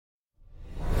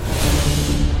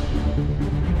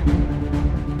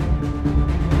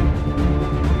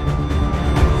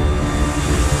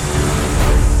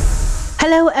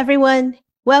Hello, everyone.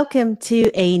 Welcome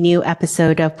to a new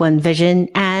episode of One Vision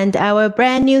and our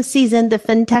brand new season, The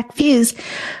FinTech Fuse.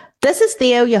 This is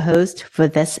Theo, your host for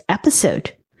this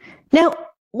episode. Now,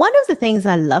 one of the things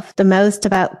I love the most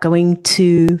about going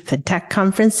to FinTech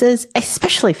conferences,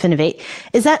 especially Finovate,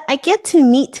 is that I get to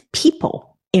meet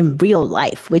people in real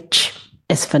life, which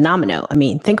is phenomenal. I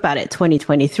mean, think about it,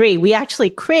 2023, we actually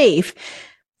crave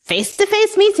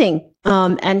face-to-face meeting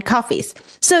and coffees.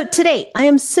 So today, I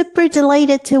am super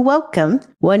delighted to welcome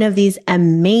one of these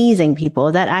amazing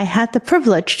people that I had the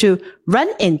privilege to run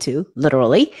into,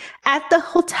 literally, at the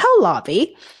hotel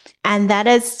lobby. And that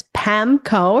is Pam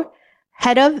Koh,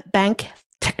 Head of Bank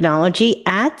Technology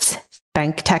at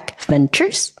BankTech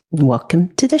Ventures. Welcome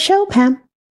to the show, Pam.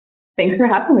 Thanks for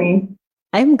having me.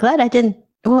 I'm glad I didn't.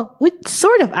 Well, we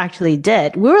sort of actually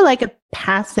did. We were like a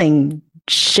passing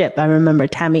ship. I remember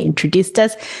Tammy introduced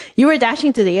us. You were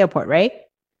dashing to the airport, right?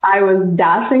 I was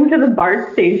dashing to the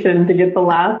BART station to get the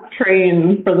last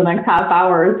train for the next half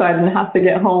hour so I didn't have to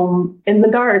get home in the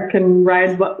dark and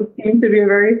ride what seemed to be a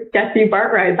very sketchy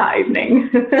BART ride that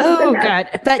evening. Oh, God.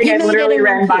 But I literally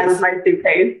ran by with my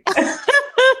suitcase.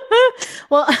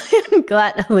 Well, I'm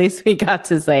glad at least we got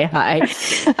to say hi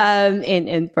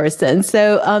in person.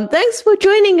 So thanks for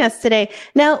joining us today.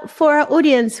 Now, for our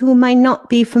audience who might not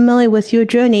be familiar with your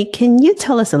journey, can you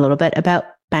tell us a little bit about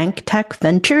BankTech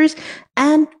Ventures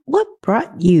and what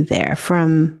brought you there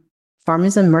from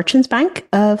Farmers and Merchants Bank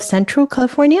of Central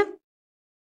California?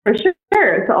 For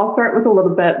sure. So I'll start with a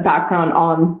little bit background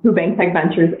on who BankTech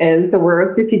Ventures is. So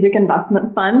we're a strategic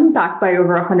investment fund backed by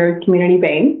over 100 community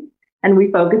banks, and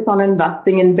we focus on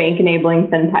investing in bank-enabling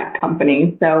fintech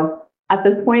companies. So at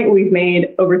this point, we've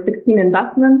made over 16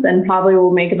 investments and probably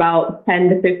will make about 10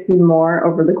 to 15 more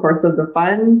over the course of the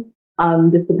fund.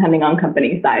 Just depending on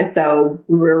company size. So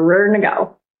we're ready to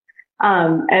go.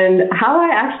 And how I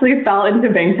actually fell into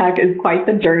bank tech is quite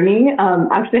the journey.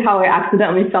 Actually, how I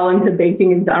accidentally fell into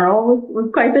banking in general was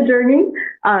quite the journey.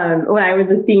 When I was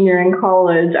a senior in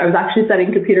college, I was actually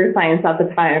studying computer science at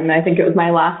the time. And I think it was my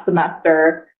last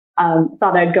semester.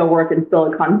 Thought I'd go work in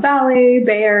Silicon Valley,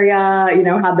 Bay Area,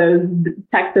 had those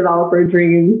tech developer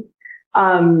dreams.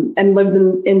 And lived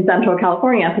in Central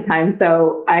California at the time.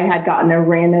 So I had gotten a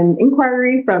random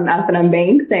inquiry from F&M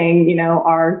Bank saying,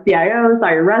 our CIO saw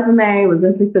your resume, was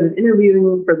interested in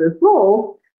interviewing for this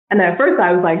role. And at first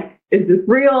I was like, is this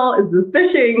real? Is this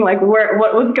phishing? Like,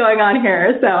 what's going on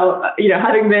here? So,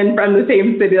 having been from the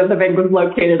same city that the bank was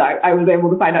located, I was able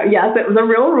to find out, yes, it was a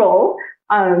real role.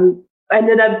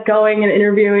 Ended up going and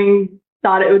interviewing.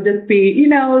 Thought it would just be,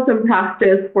 some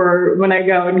practice for when I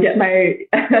go and get my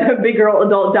big girl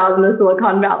adult job in the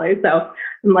Silicon Valley. So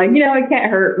I'm like, it can't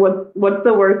hurt. What's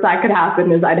the worst that could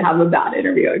happen is I'd have a bad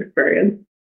interview experience.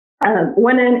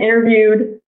 Went in,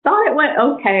 interviewed, thought it went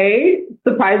okay.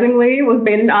 Surprisingly, was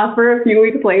made an offer a few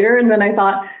weeks later. And then I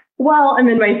thought, well, I'm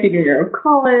in my senior year of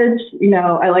college.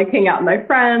 I like hanging out with my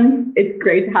friends. It's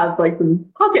great to have like some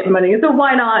pocket money. So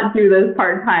why not do this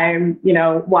part-time,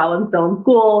 while I'm still in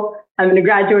school? I'm going to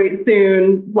graduate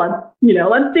soon. Let's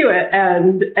do it.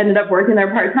 And ended up working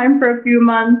there part-time for a few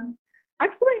months.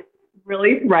 Actually,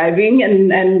 really thriving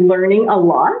and learning a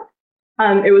lot.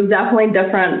 It was definitely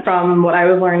different from what I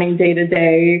was learning day to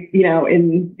day,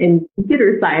 in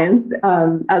computer science,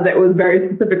 as it was very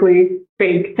specifically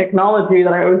fake technology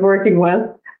that I was working with.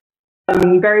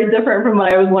 Very different from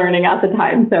what I was learning at the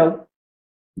time. So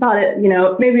thought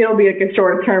maybe it'll be like a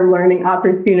short-term learning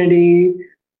opportunity.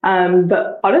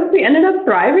 But honestly ended up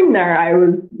thriving there. I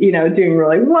was, doing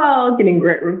really well, getting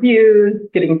great reviews,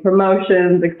 getting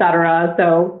promotions, etc.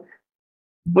 So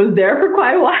was there for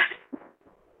quite a while.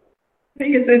 I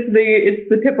think it's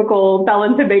the typical fell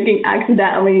into banking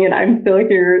accidentally and I'm still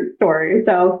here story.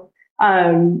 So,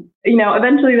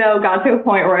 eventually though got to a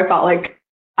point where I felt like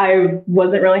I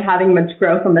wasn't really having much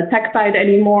growth on the tech side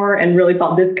anymore and really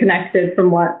felt disconnected from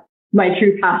what my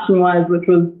true passion was, which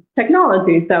was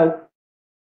technology. So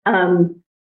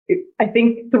I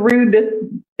think through this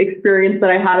experience that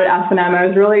I had at F&M, I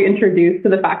was really introduced to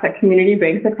the fact that community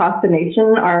banks across the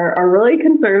nation are really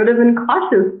conservative and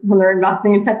cautious when they're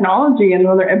investing in technology and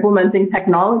when they're implementing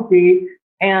technology.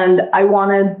 And I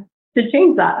wanted to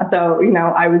change that. So,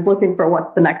 I was looking for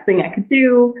what's the next thing I could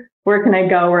do? Where can I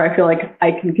go where I feel like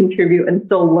I can contribute and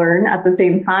still learn at the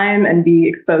same time and be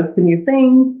exposed to new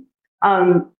things?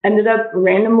 Ended up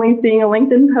randomly seeing a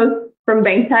LinkedIn post from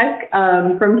BankTech,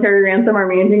 from Carrie Ransom, our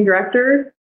managing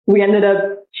director. We ended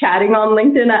up chatting on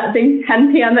LinkedIn at I think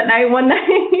 10 p.m. at night one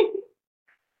night.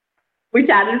 We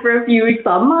chatted for a few weeks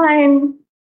online.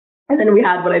 And then we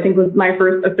had what I think was my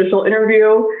first official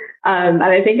interview. And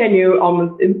I think I knew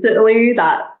almost instantly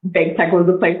that bank tech was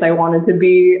the place I wanted to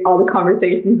be. All the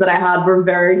conversations that I had were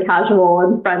very casual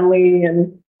and friendly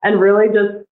and really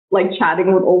just like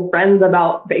chatting with old friends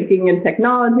about banking and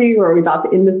technology, where we thought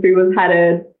the industry was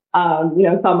headed,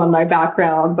 some on my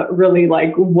background, but really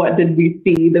like what did we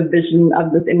see the vision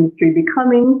of this industry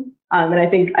becoming? And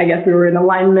I guess we were in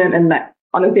alignment, and that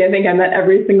honestly, I think I met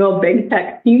every single bank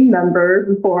tech team member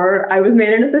before I was made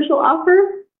an official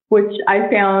offer, which I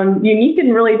found unique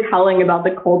and really telling about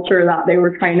the culture that they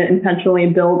were trying to intentionally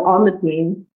build on the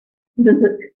team.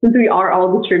 Since we are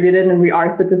all distributed and we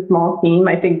are such a small team,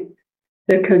 I think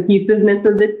the cohesiveness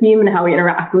of the team and how we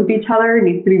interact with each other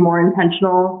needs to be more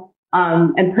intentional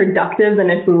and productive than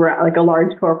if we were at like a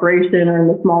large corporation or in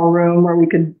a small room where we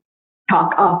could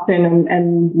talk often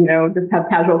and just have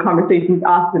casual conversations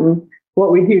often.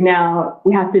 What we do now,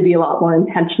 we have to be a lot more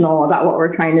intentional about what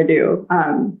we're trying to do.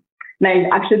 And I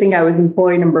actually think I was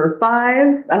employee number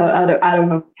 5 out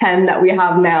of 10 that we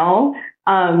have now.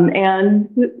 And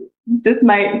this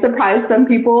might surprise some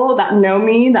people that know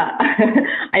me, that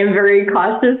I am very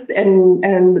cautious and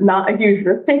not a huge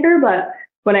risk taker. But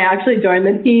when I actually joined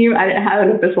the team, I didn't have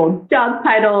an official job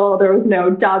title. There was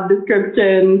no job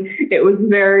description. It was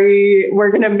we're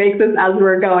going to make this as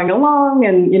we're going along.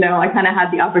 And, I kind of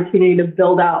had the opportunity to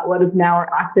build out what is now our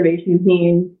activation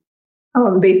team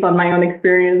based on my own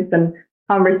experience and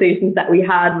conversations that we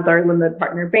had with our limited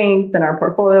partner banks and our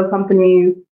portfolio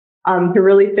companies to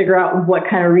really figure out what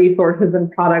kind of resources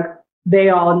and products they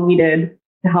all needed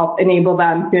to help enable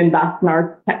them to invest in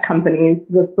our tech companies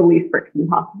with the least friction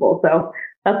possible. So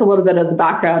that's a little bit of the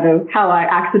background of how I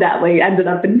accidentally ended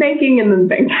up in banking and then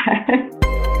bank tech.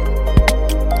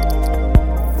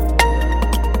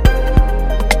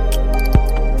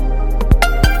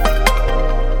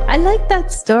 I like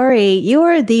that story. You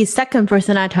were the second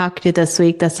person I talked to this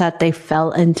week that said they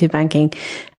fell into banking.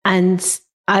 And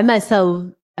I myself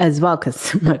as well,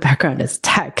 because my background is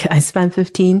tech. I spent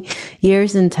 15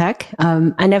 years in tech.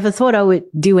 I never thought I would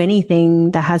do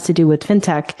anything that has to do with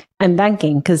fintech and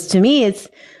banking, because to me, it's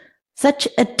such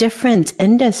a different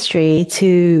industry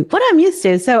to what I'm used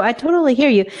to. So I totally hear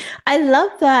you. I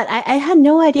love that. I had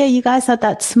no idea you guys are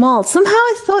that small. Somehow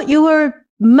I thought you were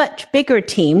much bigger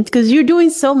team because you're doing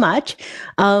so much.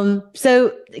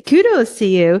 So kudos to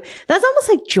you. That's almost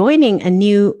like joining a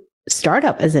new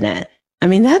startup, isn't it? I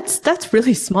mean, that's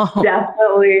really small.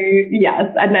 Definitely, yes.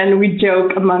 And then we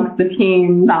joke amongst the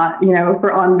team that, if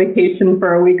we're on vacation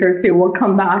for a week or two, we'll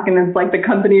come back and it's like the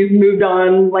company's moved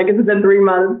on, like it's been 3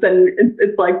 months, and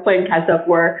it's like playing catch up,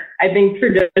 where I think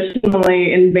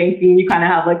traditionally in banking, you kind of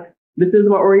have like, this is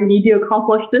what we need to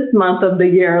accomplish this month of the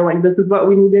year. Like, this is what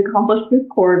we need to accomplish this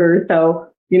quarter. So,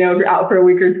 if you're out for a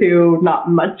week or two, not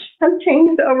much has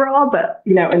changed overall, but,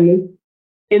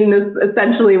 in this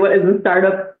essentially what is a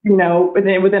startup,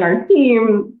 within our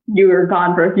team, you are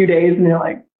gone for a few days and you're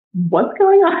like, what's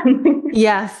going on?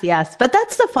 Yes. But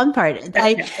that's the fun part.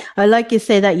 I like you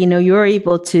say that, you're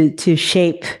able to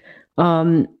shape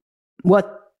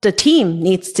what the team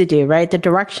needs to do, right? The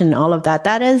direction, all of that.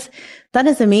 That is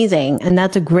amazing. And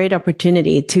that's a great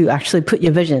opportunity to actually put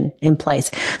your vision in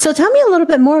place. So tell me a little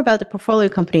bit more about the portfolio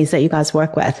companies that you guys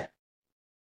work with.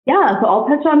 Yeah, so I'll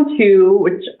touch on 2,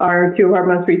 which are 2 of our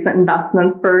most recent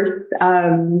investments. First,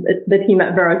 it's the team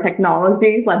at Vero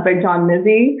Technologies, led by John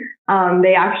Mizzi.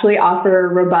 They actually offer a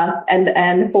robust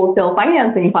end-to-end wholesale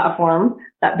financing platform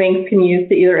that banks can use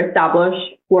to either establish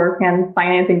floor plan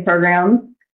financing programs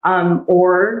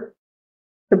or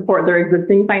support their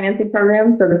existing financing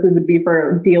programs. So this would be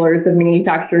for dealers of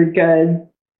manufactured goods,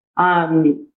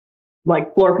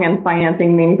 like floor plan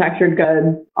financing, manufactured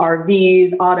goods,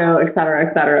 RVs, auto, et cetera,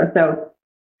 et cetera. So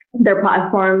their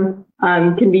platform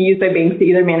can be used by banks to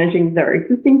either managing their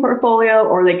existing portfolio,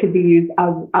 or they could be used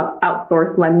as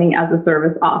outsourced lending as a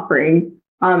service offering.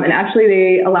 And actually,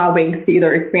 they allow banks to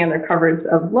either expand their coverage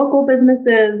of local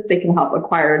businesses, they can help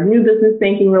acquire new business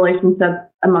banking relationships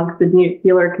amongst the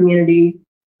dealer community.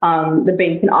 The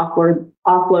bank can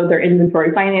offload their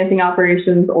inventory financing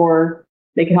operations, or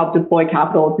they can help deploy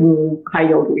capital to new high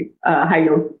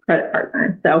yield credit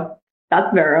partners. So that's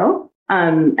Vero.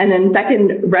 And then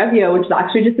second, Revio, which is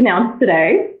actually just announced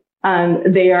today.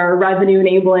 They are revenue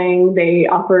enabling. They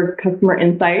offer customer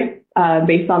insights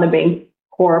based on the bank's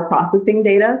core processing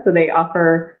data. So they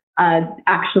offer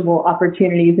actionable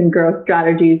opportunities and growth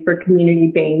strategies for community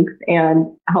banks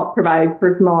and help provide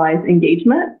personalized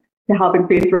engagement to help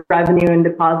increase revenue and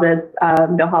deposits.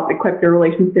 They'll help equip your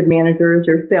relationship managers,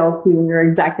 your sales team, your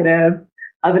executive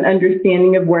of an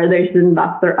understanding of where they should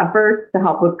invest their efforts to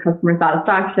help with customer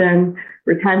satisfaction,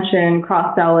 retention,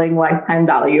 cross-selling, lifetime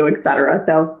value, et cetera.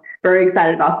 So very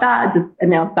excited about that. Just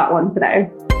announced that one today.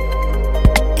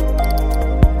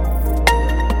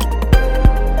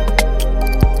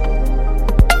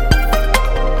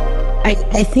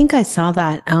 I think I saw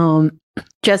that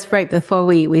just right before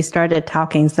we started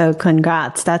talking. So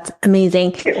congrats. That's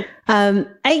amazing.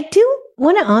 I do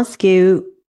want to ask you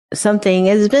something.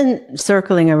 It's been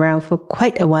circling around for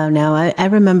quite a while now. I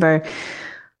remember,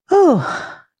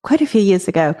 quite a few years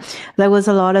ago, there was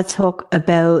a lot of talk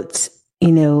about,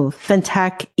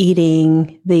 fintech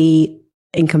eating the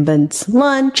incumbent's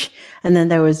lunch. And then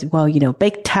there was,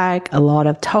 big tech, a lot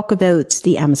of talk about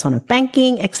the Amazon of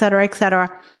banking, et cetera, et cetera.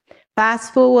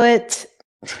 Fast forward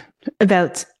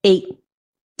about 8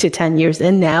 to 10 years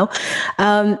in now.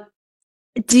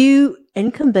 Do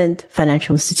incumbent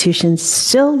financial institutions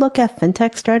still look at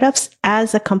fintech startups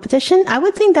as a competition? I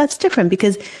would think that's different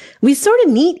because we sort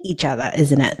of need each other,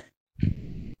 isn't it?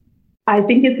 I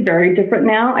think it's very different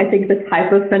now. I think the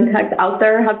type of fintechs out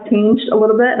there have changed a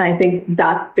little bit. And I think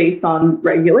that's based on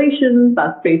regulations.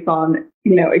 That's based on,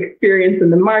 experience in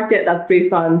the market. That's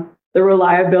based on the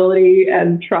reliability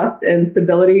and trust and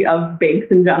stability of banks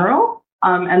in general,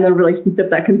 and the relationship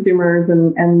that consumers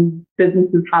and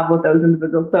businesses have with those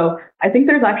individuals. So I think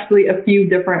there's actually a few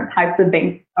different types of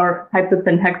banks or types of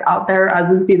fintechs out there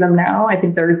as we see them now. I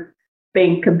think there's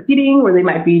bank competing, where they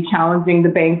might be challenging the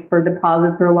banks for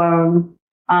deposits or loans.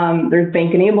 There's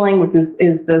bank enabling, which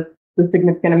is the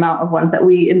significant amount of ones that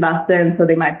we invest in. So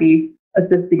they might be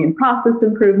assisting in process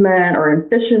improvement or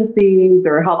efficiencies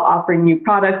or help offering new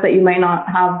products that you might not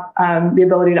have the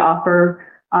ability to offer.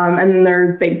 And then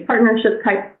there's bank partnership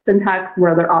type fintechs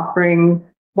where they're offering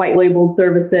white labeled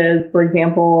services. For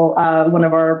example, one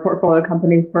of our portfolio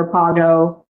companies,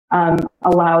 Pago,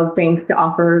 allows banks to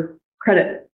offer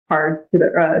credit cards to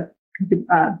their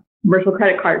commercial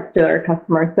credit cards to their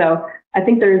customers. So I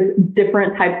think there's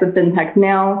different types of fintechs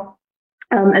now,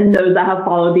 and those that have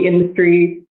followed the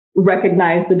industry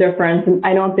recognize the difference. And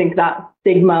I don't think that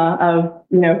stigma of,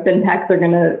 fintechs are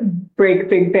going to break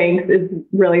big banks is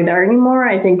really there anymore.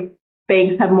 I think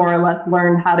banks have more or less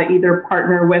learned how to either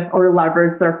partner with or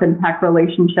leverage their fintech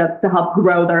relationships to help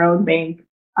grow their own bank.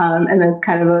 And it's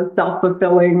kind of a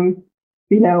self-fulfilling,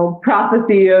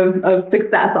 prophecy of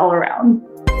success all around.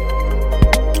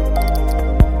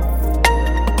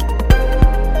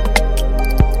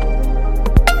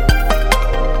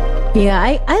 Yeah,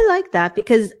 I like that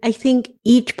because I think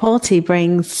each party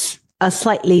brings a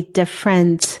slightly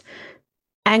different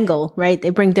angle, right? They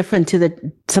bring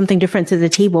something different to the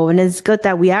table. And it's good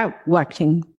that we are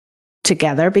working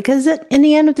together because in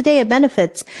the end of the day, it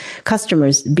benefits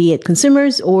customers, be it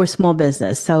consumers or small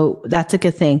business. So that's a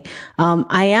good thing.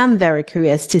 I am very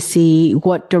curious to see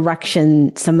what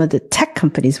direction some of the tech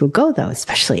companies will go though,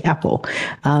 especially Apple.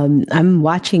 I'm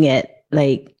watching it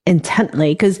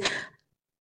intently because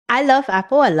I love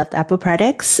Apple. I loved Apple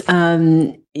products,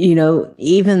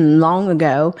 even long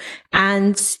ago.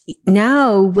 And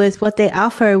now with what they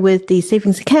offer with the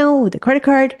savings account, with the credit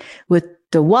card, with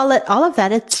the wallet, all of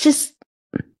that, it's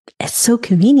so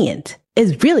convenient.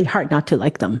 It's really hard not to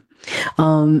like them.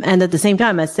 And at the same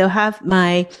time, I still have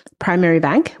my primary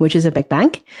bank, which is a big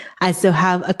bank. I still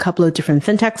have a couple of different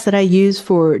fintechs that I use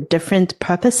for different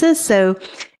purposes. So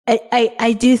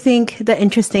I do think the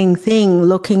interesting thing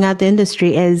looking at the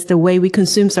industry is the way we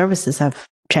consume services have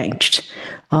changed.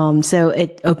 So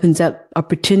it opens up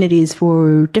opportunities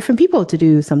for different people to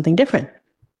do something different.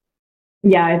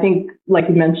 Yeah, I think, like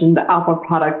you mentioned, the Apple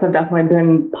products have definitely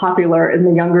been popular in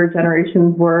the younger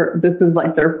generations where this is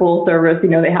like their full service.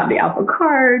 They have the Apple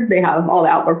Card, they have all the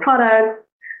Apple products.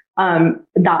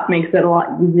 That makes it a lot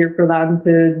easier for them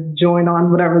to join on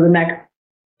whatever the next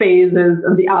phases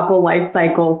of the Apple life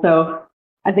cycle. So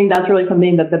I think that's really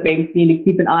something that the banks need to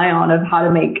keep an eye on, of how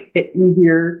to make it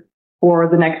easier for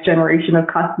the next generation of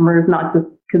customers, not just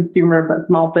consumer, but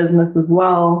small business as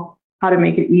well, how to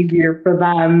make it easier for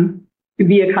them to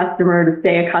be a customer, to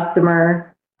stay a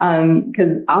customer,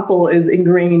 because Apple is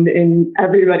ingrained in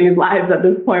everybody's lives at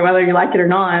this point, whether you like it or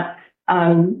not.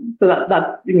 So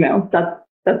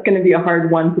that's going to be a hard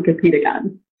one to compete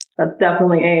against. That's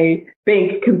definitely a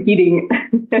bank competing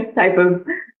type of,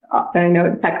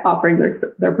 tech offering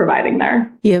they're providing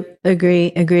there. Yep,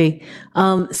 agree.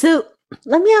 So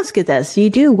let me ask you this: you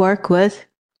do work with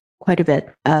quite a bit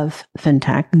of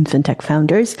fintech and fintech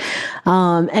founders,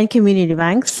 and community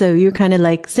banks. So you're kind of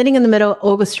like sitting in the middle,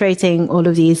 orchestrating all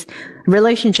of these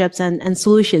relationships and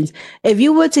solutions. If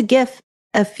you were to give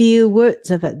a few words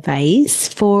of advice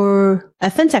for a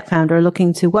fintech founder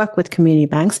looking to work with community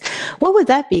banks, what would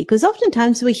that be? Because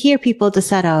oftentimes we hear people just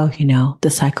say, oh, the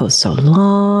cycle is so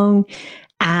long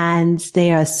and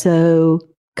they are so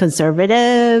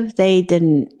conservative. They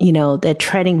didn't, they're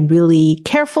treading really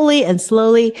carefully and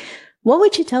slowly. What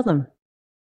would you tell them?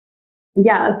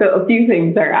 Yeah, so a few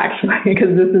things there actually,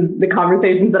 because this is the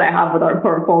conversations that I have with our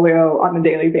portfolio on a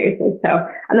daily basis. So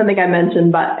I don't think I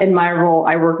mentioned, but in my role,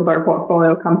 I work with our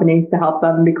portfolio companies to help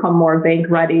them become more bank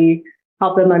ready,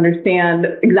 help them understand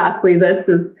exactly this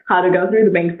is how to go through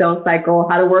the bank sales cycle,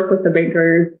 how to work with the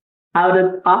bankers, how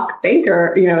to talk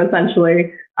banker,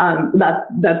 essentially. That's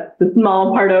the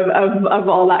small part of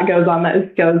all that goes on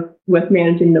that goes with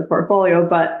managing the portfolio.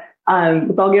 But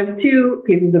so I'll give two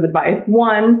pieces of advice.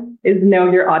 One is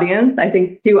know your audience. I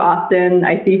think too often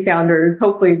I see founders,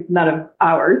 hopefully none of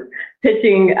ours,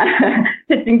 pitching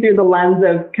through the lens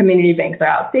of community banks are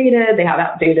outdated. They have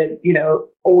outdated,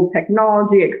 old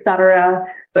technology, et cetera.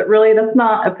 But really that's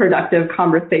not a productive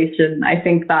conversation. I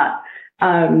think that,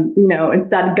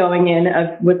 instead going in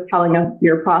with telling us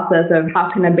your process of how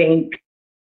can a bank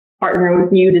partner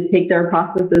with you to take their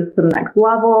processes to the next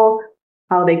level,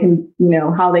 how they can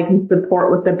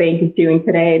support what the bank is doing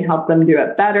today and help them do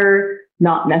it better,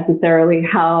 not necessarily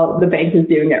how the bank is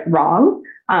doing it wrong.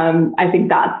 I think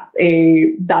that's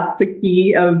the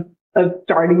key of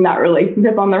starting that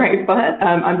relationship on the right foot.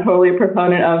 I'm totally a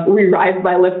proponent of we rise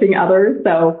by lifting others.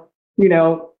 So,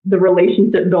 the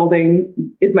relationship building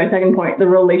is my second point. The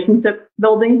relationship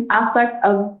building aspect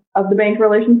of the bank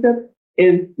relationship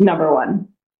is number one.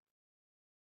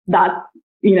 That's,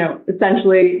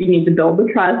 essentially you need to build the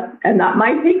trust, and that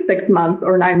might take 6 months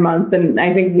or 9 months. And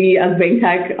I think we as bank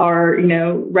tech are,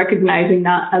 recognizing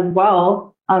that as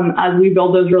well, as we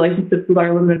build those relationships with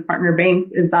our limited partner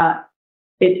banks, is that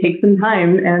it takes some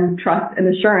time and trust and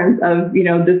assurance of,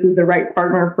 this is the right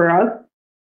partner for us.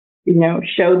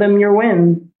 Show them your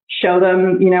wins, show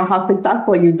them, how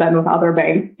successful you've been with other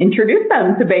banks, introduce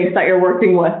them to banks that you're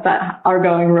working with that are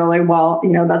going really well.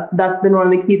 That's been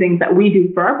one of the key things that we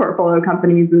do for our portfolio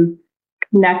companies is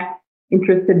connect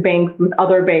interested banks with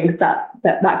other banks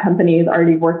that company is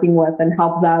already working with and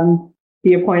help them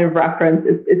be a point of reference.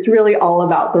 It's really all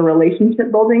about the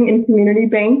relationship building in community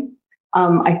banks.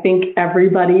 I think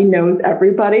everybody knows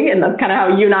everybody, and that's kind of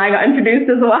how you and I got introduced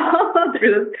as well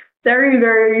through this very,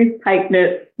 very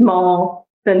tight-knit, small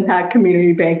fintech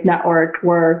community bank network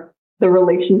where the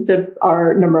relationships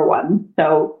are number one.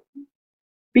 So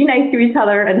be nice to each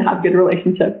other and have good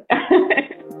relationships.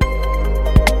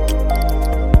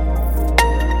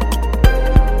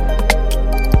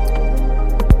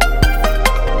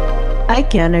 I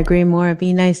can't agree more.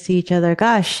 Be nice to each other.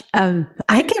 Gosh,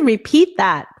 I can repeat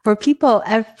that for people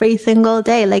every single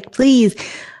day. Like, please,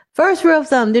 first rule of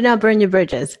thumb, do not burn your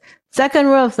bridges. Second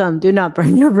rule of thumb, do not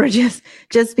burn your bridges.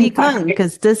 Just be kind,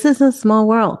 because this is a small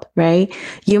world, right?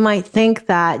 You might think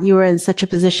that you are in such a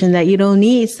position that you don't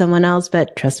need someone else,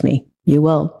 but trust me, you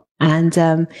will. And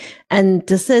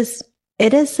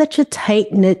it is such a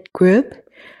tight knit group.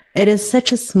 It is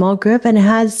such a small group, and it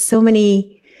has so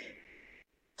many,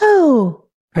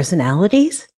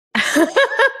 personalities.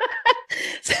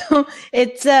 So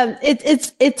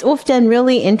it's often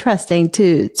really interesting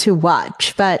to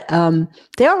watch, but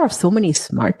there are so many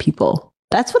smart people.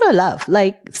 That's what I love.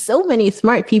 Like, so many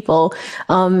smart people,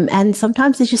 and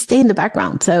sometimes they just stay in the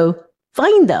background. So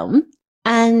find them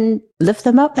and lift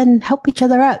them up and help each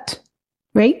other out,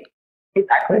 right?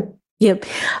 Exactly. Yep.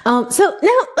 So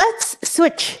now let's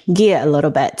switch gear a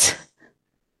little bit.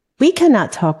 We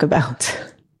cannot talk about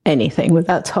anything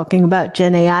without talking about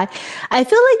Gen AI. I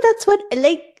feel like that's what,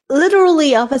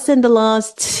 literally of us in the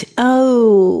last,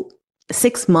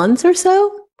 6 months or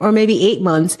so, or maybe 8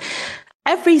 months,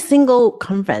 every single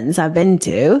conference I've been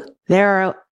to, there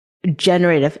are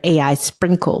generative AI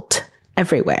sprinkled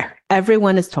everywhere.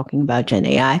 Everyone is talking about Gen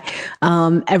AI.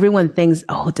 Everyone thinks,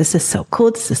 oh, this is so cool.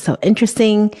 This is so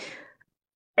interesting.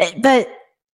 But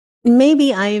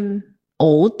maybe I'm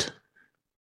old.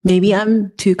 Maybe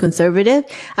I'm too conservative.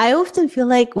 I often feel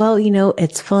like, well,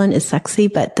 it's fun, it's sexy,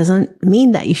 but doesn't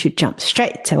mean that you should jump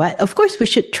straight to it. Of course, we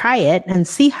should try it and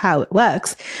see how it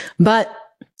works. But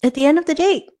at the end of the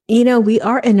day, we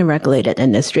are in a regulated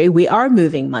industry. We are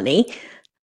moving money.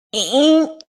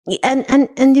 And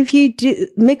if you do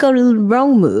make a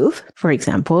wrong move, for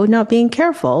example, not being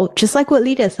careful, just like what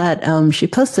Lita said, she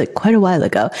posted quite a while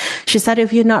ago. She said,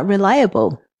 if you're not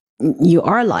reliable, you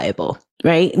are liable.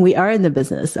 Right? We are in the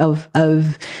business of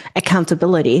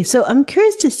accountability. So I'm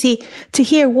curious to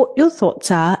hear what your thoughts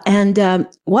are, and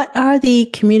what are the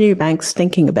community banks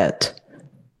thinking about?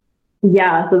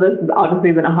 Yeah, so this has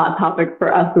obviously been a hot topic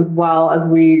for us as well as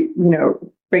we,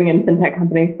 bring in fintech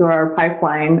companies to our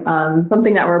pipeline.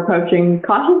 Something that we're approaching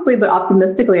cautiously but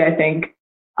optimistically, I think.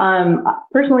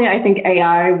 Personally, I think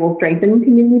AI will strengthen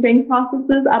community bank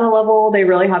processes at a level they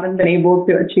really haven't been able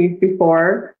to achieve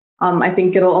before. I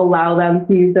think it'll allow them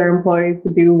to use their employees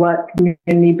to do what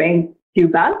community banks do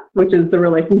best, which is the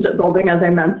relationship building, as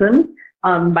I mentioned,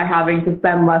 by having to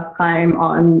spend less time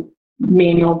on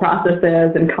manual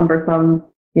processes and cumbersome,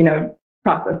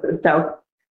 processes. So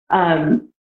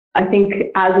I think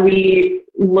as we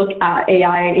look at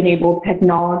AI-enabled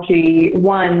technology,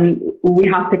 one, we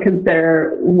have to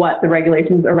consider what the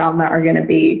regulations around that are going to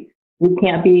be. We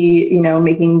can't be,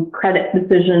 making credit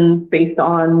decisions based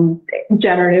on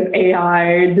generative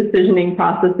AI decisioning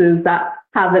processes that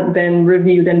haven't been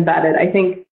reviewed and vetted. I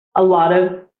think a lot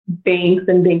of banks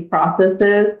and bank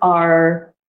processes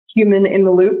are human in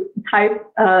the loop type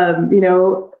of,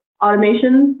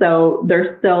 automation. So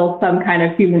there's still some kind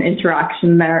of human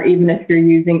interaction there, even if you're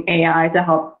using AI to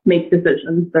help make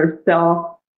decisions. There's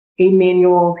still a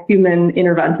manual human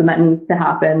intervention that needs to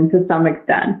happen to some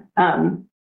extent.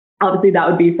 Obviously, that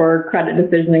would be for credit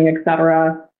decisioning, et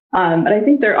cetera. But I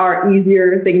think there are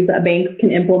easier things that banks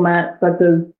can implement, such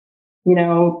as,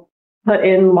 put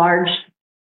in large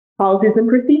policies and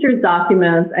procedures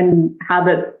documents and have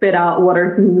it spit out what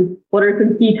are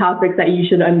some key topics that you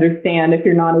should understand if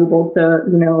you're not able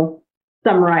to,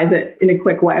 summarize it in a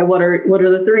quick way. What are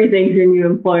the three things your new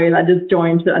employee that just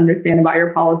joined should understand about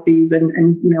your policies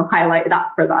and highlight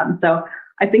that for them. So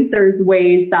I think there's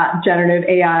ways that generative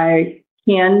AI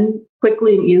can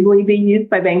quickly and easily be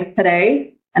used by banks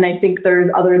today. And I think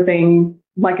there's other things,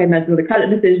 like I mentioned with the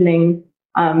credit decisioning,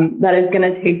 that is going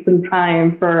to take some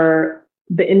time for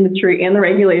the industry and the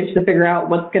regulators to figure out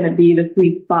what's going to be the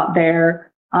sweet spot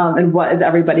there, and what is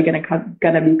everybody going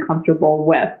to be comfortable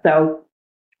with. So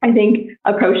I think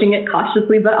approaching it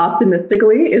cautiously but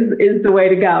optimistically is the way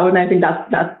to go, and I think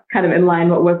that's kind of in line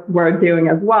with what we're doing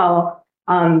as well.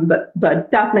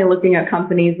 But definitely looking at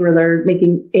companies where they're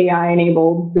making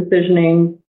AI-enabled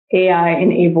decisioning,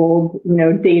 AI-enabled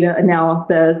data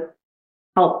analysis,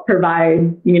 help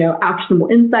provide actionable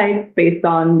insights based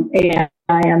on AI,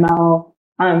 ML.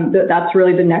 That's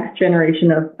really the next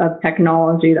generation of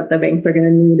technology that the banks are going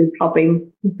to need, is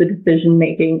helping the decision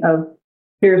making of,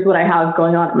 here's what I have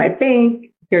going on at my bank,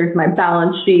 here's my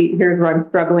balance sheet, here's what I'm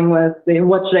struggling with,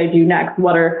 what should I do next?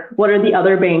 What are the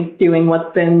other banks doing?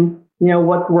 What's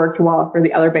worked well for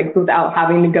the other banks, without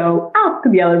having to go out to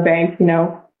the other banks,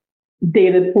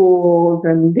 data tools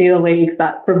and data lakes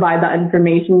that provide that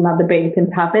information that the bank can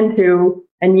tap into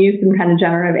and use some kind of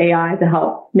generative AI to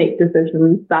help make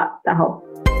decisions that help.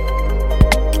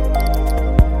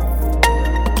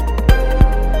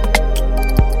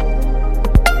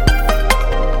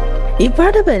 You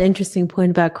brought up an interesting point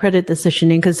about credit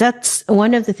decisioning, because that's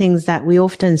one of the things that we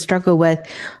often struggle with,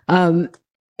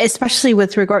 especially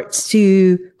with regards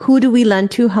to who do we lend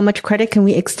to, how much credit can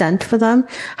we extend for them,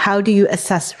 how do you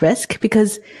assess risk?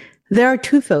 Because there are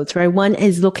two folds, right? One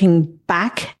is looking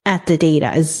back at the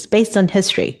data, is based on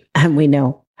history, and we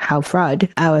know how fraud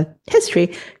our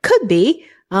history could be.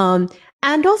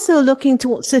 And also looking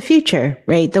towards the future,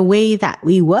 right? The way that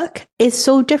we work is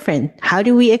so different. How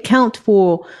do we account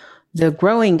for the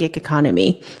growing gig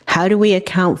economy? How do we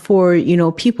account for,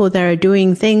 people that are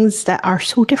doing things that are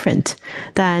so different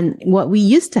than what we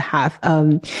used to have?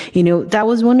 That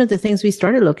was one of the things we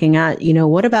started looking at.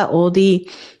 What about all the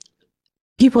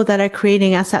people that are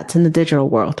creating assets in the digital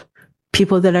world?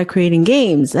 People that are creating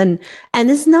games. And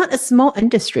it's not a small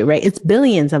industry, right? It's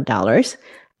billions of dollars.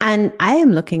 And I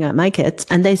am looking at my kids,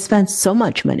 and they spend so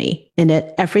much money in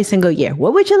it every single year.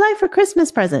 What would you like for Christmas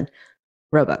present?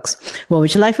 Robux. What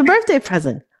would you like for birthday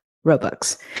present?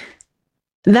 Robux.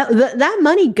 That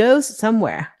money goes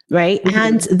somewhere, right? Mm-hmm.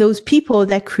 And those people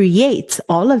that create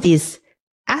all of these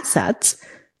assets,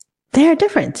 they're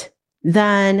different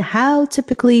than how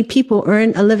typically people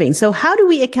earn a living. So how do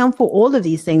we account for all of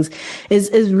these things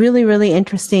is really, really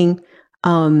interesting,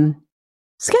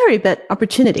 scary, but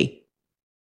opportunity.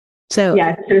 So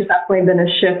yeah, there's definitely been a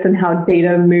shift in how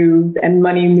data moves and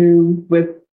money moves with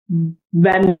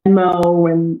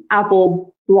Venmo and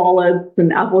Apple wallets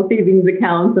and Apple savings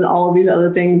accounts and all of these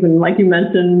other things. And like you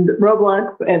mentioned,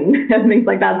 Roblox and things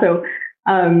like that. So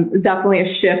definitely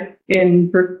a shift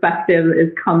in perspective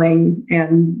is coming,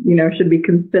 and, should be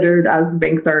considered as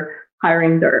banks are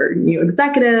hiring their new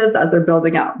executives, as they're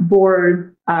building out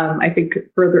boards. I think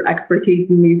further expertise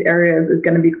in these areas is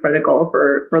going to be critical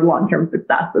for long-term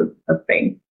success of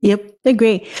banks. Yep,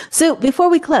 agree. So before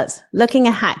we close, looking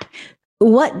ahead,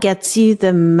 what gets you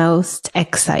the most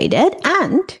excited?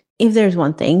 And if there's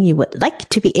one thing you would like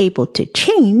to be able to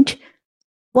change,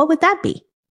 what would that be?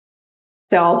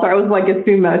 So I'll start with what gets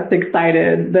me most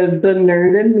excited. The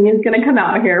nerd in me is going to come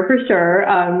out here for sure.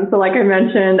 So like I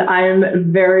mentioned,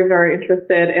 I'm very, very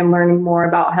interested in learning more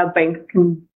about how banks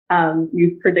can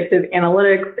use predictive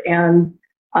analytics and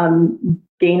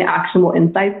gain actionable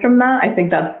insights from that. I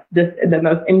think that's just the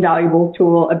most invaluable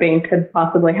tool a bank could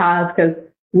possibly have, because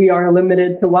we are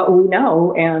limited to what we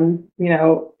know. And,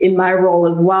 in my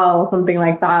role as well, something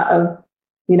like that of,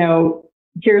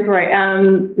 here's where I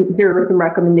am, here are some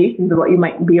recommendations of what you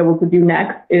might be able to do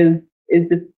next is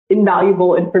just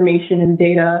invaluable information and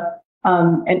data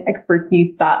and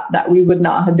expertise that we would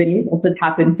not have been able to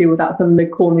tap into without some of the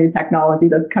cool new technology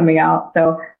that's coming out.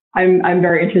 So I'm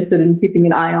very interested in keeping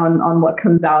an eye on what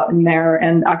comes out in there.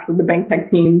 And actually the bank tech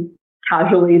team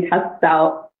casually tests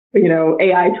out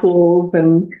AI tools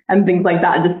and things like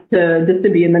that, just to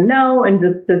be in the know and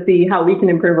just to see how we can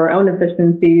improve our own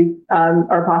efficiencies,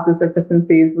 our process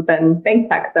efficiencies within bank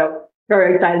tech. So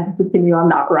very excited to continue on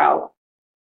that route.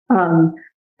 And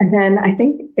then I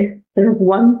think if there's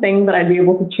one thing that I'd be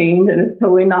able to change, and it's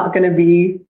totally not going to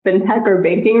be fintech or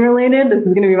banking related, this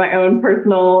is going to be my own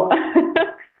personal,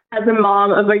 as a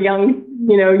mom of a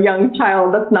young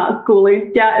child that's not school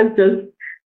aged yet, is just,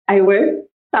 I wish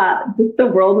that just the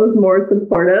world was more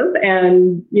supportive,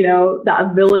 and,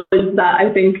 that village that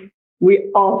I think we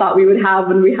all thought we would have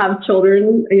when we have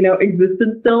children,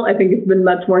 existed still. I think it's been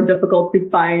much more difficult to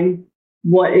find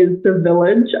what is the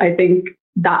village. I think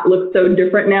that looks so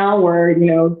different now, where,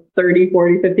 30,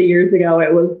 40, 50 years ago,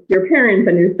 it was your parents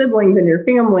and your siblings and your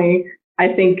family.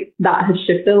 I think that has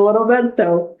shifted a little bit.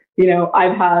 So,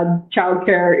 I've had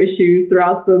childcare issues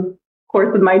throughout the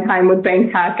course of my time with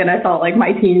bank tech, and I felt like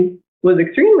my team was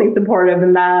extremely supportive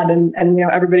in that, and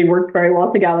everybody worked very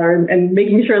well together and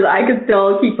making sure that I could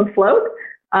still keep afloat.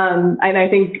 And I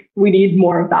think we need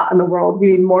more of that in the world.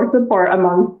 We need more support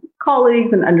among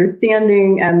colleagues and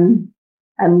understanding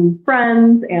and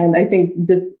friends. And I think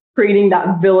just creating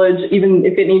that village, even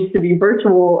if it needs to be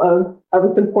virtual, of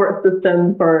a support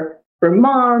system for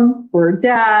moms, for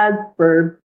dads,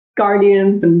 for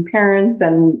guardians and parents,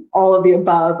 and all of the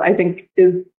above, I think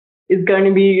is going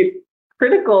to be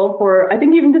critical for, I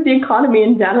think, even just the economy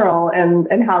in general, and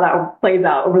how that plays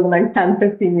out over the next 10,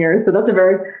 15 years. So that's a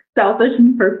very selfish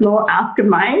and personal ask of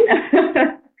mine.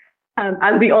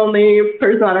 As the only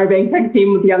person on our bank tech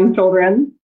team with young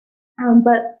children.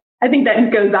 But I think that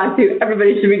just goes back to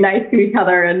everybody should be nice to each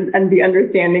other and be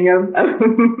understanding of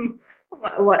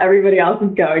what everybody else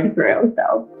is going through.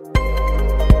 So.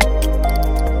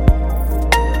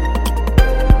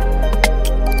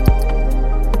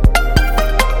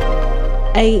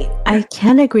 I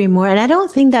can't agree more. And I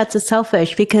don't think that's a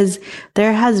selfish, because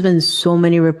there has been so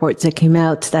many reports that came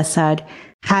out that said,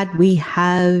 had we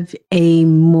have a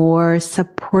more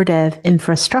supportive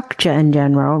infrastructure in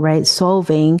general, right?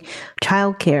 Solving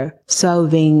childcare,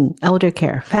 solving elder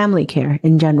care, family care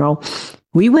in general,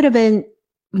 we would have been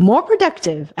more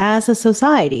productive as a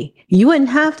society. You wouldn't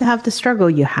have to have the struggle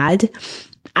you had.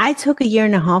 I took a year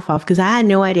and a half off because I had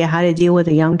no idea how to deal with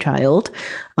a young child.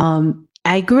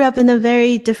 I grew up in a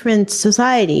very different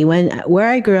society. Where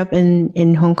I grew up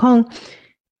in Hong Kong,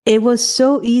 it was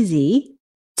so easy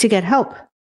to get help.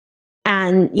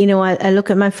 And, I look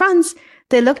at my friends,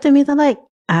 they looked at me, they're like,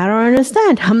 I don't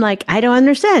understand. I'm like, I don't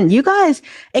understand. You guys,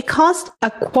 it cost a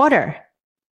quarter,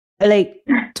 like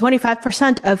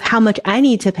 25% of how much I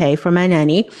need to pay for my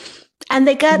nanny. And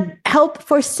they got help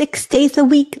for 6 days a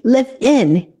week live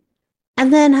in.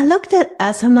 And then I looked at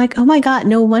us, I'm like, oh my God,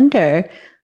 no wonder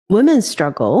women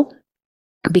struggle,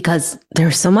 because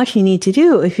there's so much you need to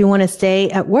do. If you want to stay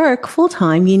at work full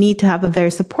time, you need to have a very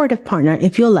supportive partner.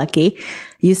 If you're lucky,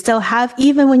 you still have,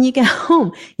 even when you get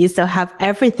home, you still have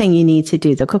everything you need to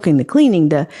do, the cooking, the cleaning,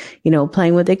 the,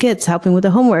 playing with the kids, helping with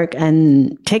the homework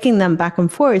and taking them back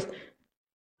and forth.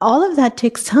 All of that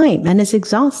takes time and is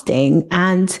exhausting.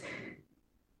 And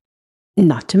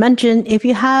not to mention, if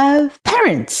you have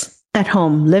parents at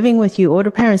home living with you,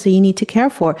 older parents that you need to care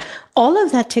for, all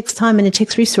of that takes time, and it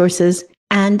takes resources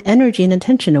and energy and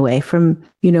attention away from,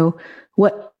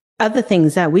 what other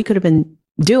things that we could have been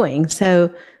doing.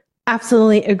 So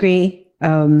absolutely agree,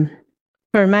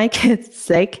 for my kids'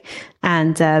 sake,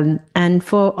 and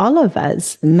for all of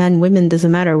us, men, women,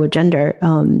 doesn't matter what gender.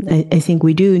 I think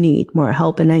we do need more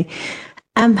help. And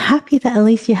I'm happy that at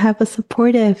least you have a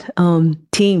supportive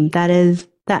team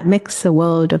that makes a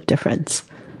world of difference.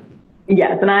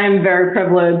 Yes, and I am very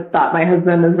privileged that my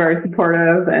husband is very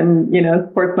supportive and,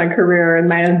 supports my career and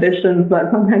my ambitions. But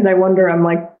sometimes I wonder, I'm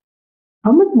like,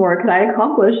 how much more could I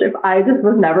accomplish if I just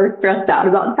was never stressed out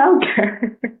about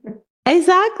childcare?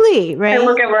 Exactly. I Right.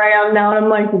 look at where I am now and I'm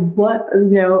like, what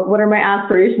are my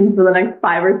aspirations for the next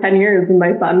 5 or 10 years when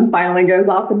my son finally goes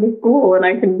off into school and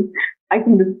I can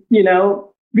just,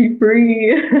 be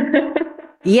free.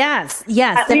 Yes.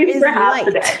 Yes. At There least is for half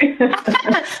the light.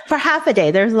 day. For half a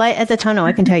day. There's light at the tunnel.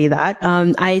 I can tell you that.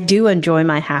 I do enjoy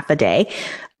my half a day.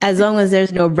 As long as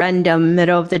there's no random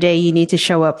middle of the day, you need to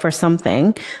show up for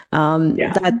something.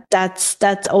 Yeah.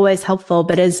 That's always helpful,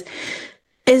 but is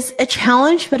a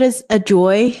challenge, but is a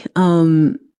joy.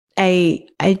 I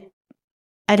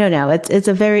don't know. It's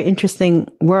a very interesting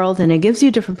world, and it gives you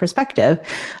a different perspective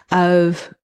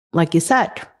of, like you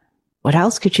said, what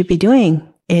else could you be doing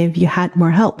if you had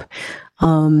more help?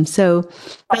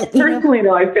 But personally,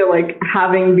 though, I feel like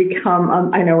having become,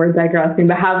 I know we're digressing,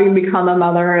 but having become a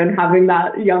mother and having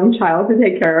that young child to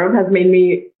take care of has made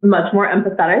me much more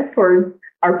empathetic towards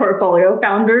our portfolio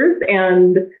founders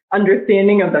and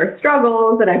understanding of their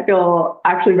struggles. And I feel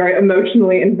actually very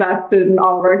emotionally invested in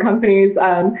all of our companies.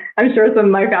 I'm sure some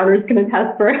of my founders can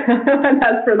attest for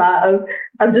that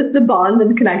of just the bond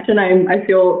and connection. I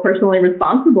feel personally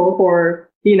responsible for,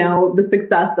 the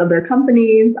success of their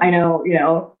companies. I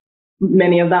know,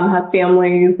 many of them have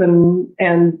families and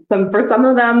for some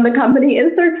of them, the company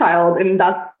is their child, and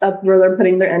that's where they're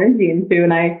putting their energy into.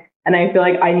 And I feel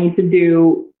like I need to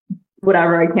do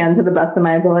whatever I can to the best of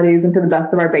my abilities and to the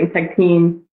best of our bank tech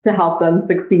team to help them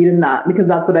succeed in that, because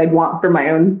that's what I'd want for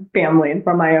my own family and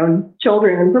for my own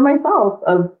children and for myself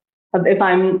of if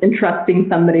I'm entrusting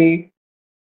somebody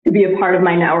to be a part of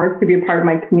my network, to be a part of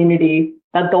my community,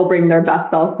 that they'll bring their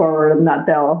best self forward and that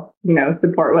they'll,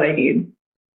 support what I need.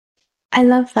 I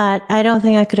love that. I don't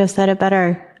think I could have said it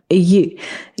better.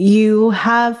 You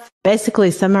have basically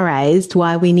summarized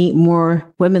why we need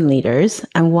more women leaders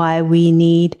and why we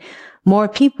need more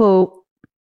people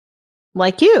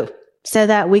like you, so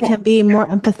that we can be more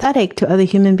empathetic to other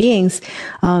human beings.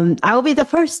 I will be the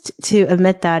first to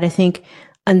admit that I think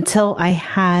until I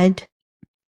had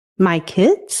my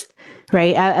kids,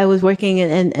 right? I was working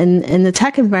in the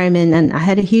tech environment, and I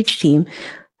had a huge team,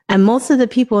 and most of the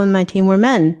people in my team were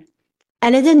men.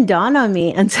 And it didn't dawn on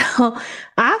me until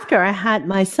after I had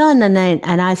my son,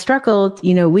 and I struggled,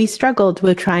 we struggled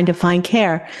with trying to find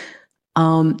care,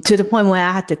 to the point where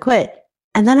I had to quit.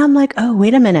 And then I'm like, oh,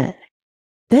 wait a minute.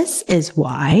 This is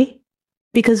why,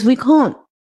 because we can't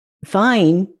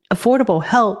find affordable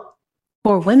help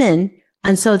for women.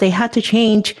 And so they had to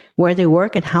change where they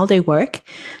work and how they work.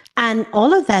 And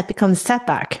all of that becomes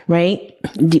setback, right?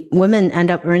 Women end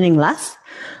up earning less.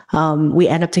 We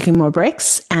end up taking more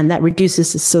breaks, and that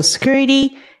reduces the social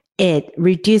security. It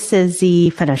reduces the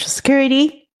financial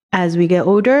security as we get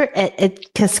older.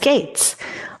 It cascades.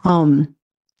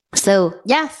 So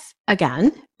yes,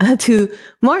 again, to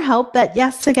more help, but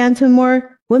yes, again, to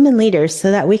more women leaders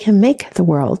so that we can make the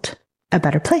world a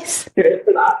better place. Cheers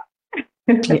to that.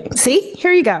 See,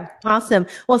 here you go. Awesome.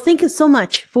 Well, thank you so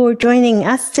much for joining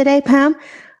us today, Pam.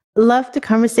 Love the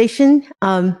conversation.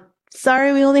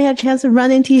 Sorry we only had a chance to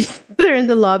run into each other in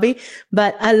the lobby,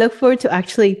 but I look forward to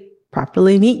actually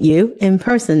properly meet you in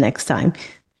person next time.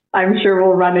 I'm sure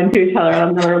we'll run into each other in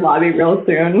another lobby real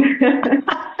soon.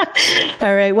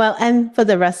 All right. Well, and for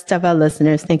the rest of our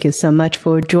listeners, thank you so much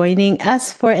for joining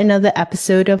us for another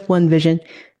episode of One Vision.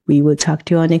 We will talk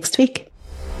to you all next week.